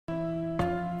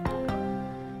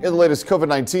In the latest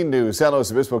COVID-19 news, San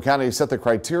Luis Obispo County set the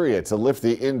criteria to lift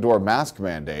the indoor mask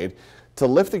mandate. To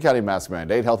lift the county mask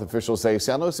mandate, health officials say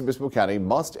San Luis Obispo County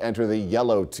must enter the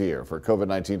yellow tier for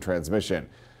COVID-19 transmission,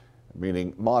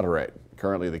 meaning moderate.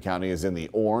 Currently, the county is in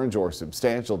the orange or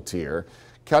substantial tier.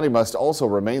 County must also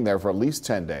remain there for at least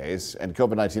 10 days, and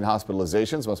COVID-19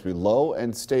 hospitalizations must be low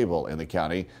and stable in the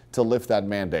county to lift that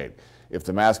mandate. If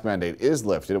the mask mandate is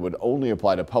lifted, it would only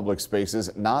apply to public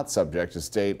spaces not subject to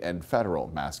state and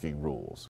federal masking rules.